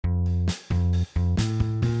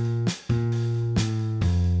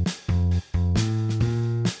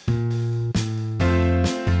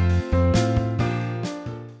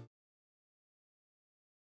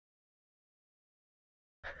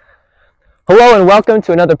Hello and welcome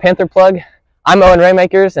to another Panther Plug. I'm Owen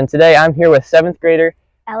Raymakers, and today I'm here with 7th grader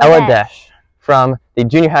Ella Desch from the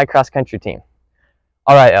junior high cross country team.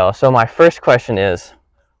 All right, Ella, so my first question is,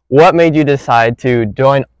 what made you decide to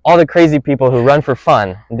join all the crazy people who run for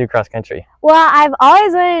fun and do cross country? Well, I've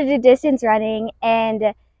always wanted to do distance running,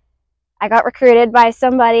 and I got recruited by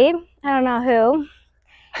somebody, I don't know who,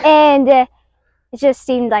 and it just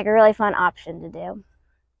seemed like a really fun option to do.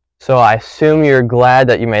 So I assume you're glad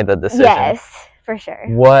that you made that decision. Yes, for sure.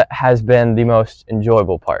 What has been the most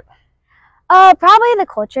enjoyable part? Probably the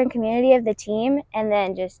culture and community of the team, and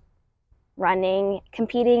then just running,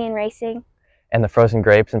 competing and racing. And the frozen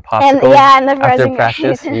grapes and popsicles and the frozen after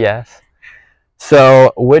practice? grapes. Yes.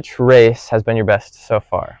 So which race has been your best so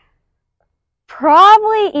far?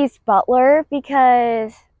 Probably East Butler,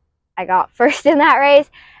 because I got first in that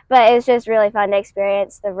race, but it's just really fun to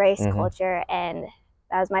experience the race culture, and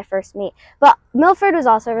that was my first meet. But Milford was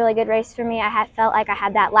also a really good race for me. I felt like I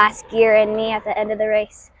had that last gear in me at the end of the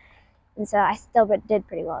race, and so I still did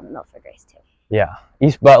pretty well in the Milford race too. Yeah,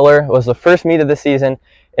 East Butler was the first meet of the season.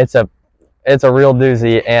 It's a real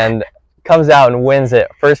doozy, and comes out and wins it,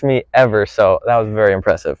 first meet ever, so that was very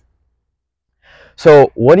impressive.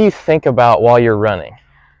 So what do you think about while you're running?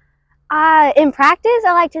 In practice,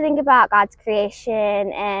 I like to think about God's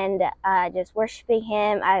creation and just worshiping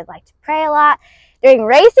Him. I like to pray a lot. During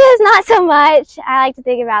races, not so much. I like to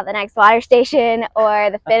think about the next water station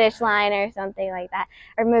or the finish line or something like that,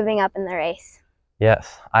 or moving up in the race.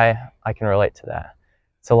 Yes, I can relate to that.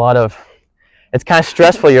 It's kind of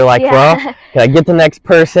stressful. You're like, well, can I get the next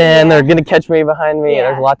person? They're going to catch me behind me.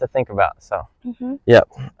 There's a lot to think about. So, yep.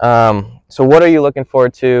 So what are you looking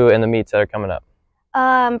forward to in the meets that are coming up?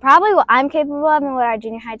 Probably what I'm capable of and what our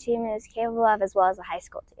junior high team is capable of, as well as the high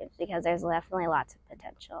school team, because there's definitely lots of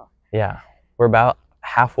potential. Yeah. We're about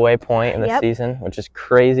halfway point in the season, which is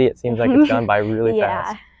crazy. It seems like it's gone by really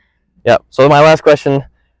fast. Yep. So my last question,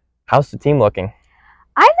 how's the team looking?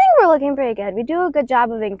 I think we're looking pretty good. We do a good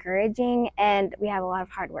job of encouraging, and we have a lot of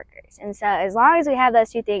hard workers. And so as long as we have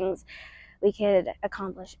those two things, we could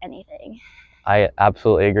accomplish anything. I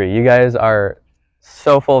absolutely agree. You guys are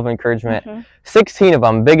so full of encouragement. 16 of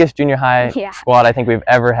them, biggest junior high squad I think we've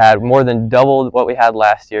ever had, more than doubled what we had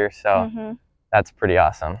last year. So that's pretty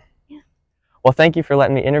awesome. Well, thank you for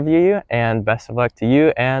letting me interview you, and best of luck to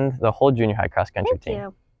you and the whole junior high cross country team. Thank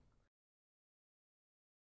you.